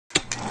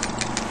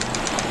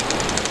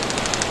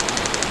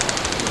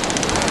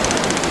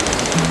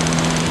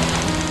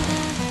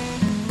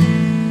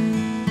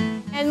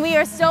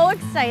are so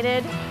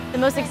excited. The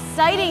most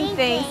exciting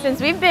thing since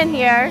we've been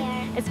here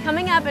is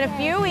coming up in a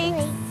few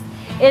weeks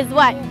is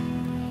what?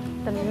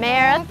 The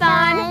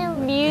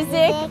Marathon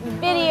Music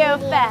Video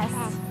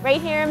Fest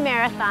right here in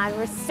Marathon.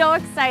 We're so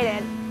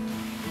excited.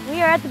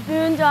 We are at the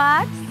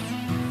Boondocks.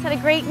 Just had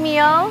a great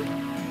meal.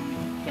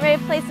 Get ready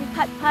to play some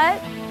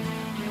putt-putt.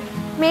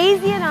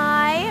 Maizy and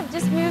I have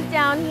just moved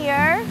down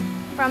here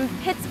from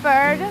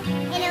Pittsburgh.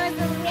 And it was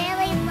a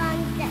really long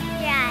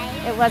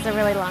drive. It was a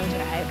really long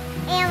drive.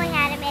 And we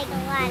had to make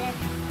a lot of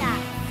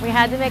stops. We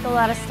had to make a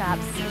lot of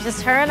stops. It was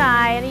just her and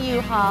I in a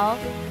U-Haul.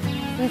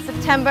 In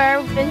September,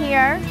 we've been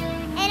here.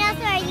 And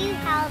also our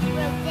U-Haul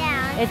broke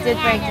down. It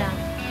did break down.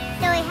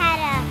 So we had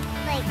to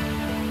like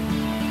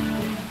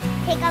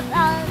pick up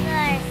all of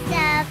our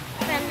stuff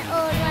from the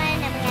old one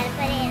and we had to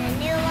put it in a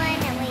new one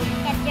and we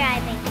kept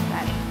driving.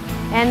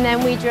 And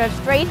then we drove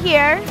straight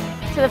here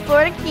to the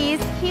Florida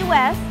Keys, Key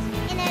West.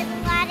 And there's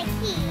a lot of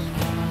keys.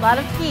 A lot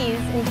of keys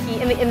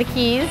in the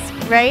Keys,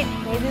 right?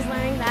 Maizy's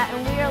learning that, and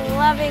we are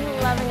loving,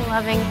 loving,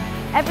 loving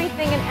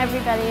everything and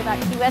everybody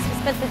about Key West. We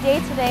spent the day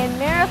today in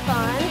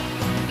Marathon,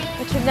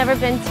 which we've never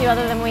been to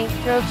other than we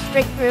drove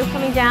straight through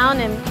coming down,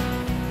 and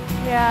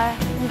we're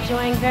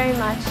enjoying very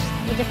much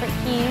the different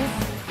keys,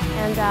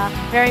 and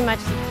very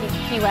much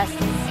Key West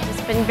has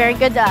just been very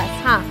good to us,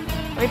 huh?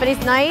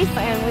 Everybody's nice,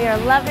 and we are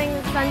loving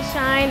the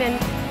sunshine, and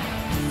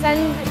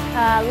send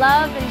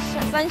love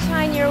and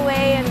sunshine your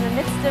way in the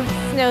midst of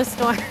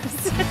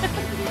snowstorms.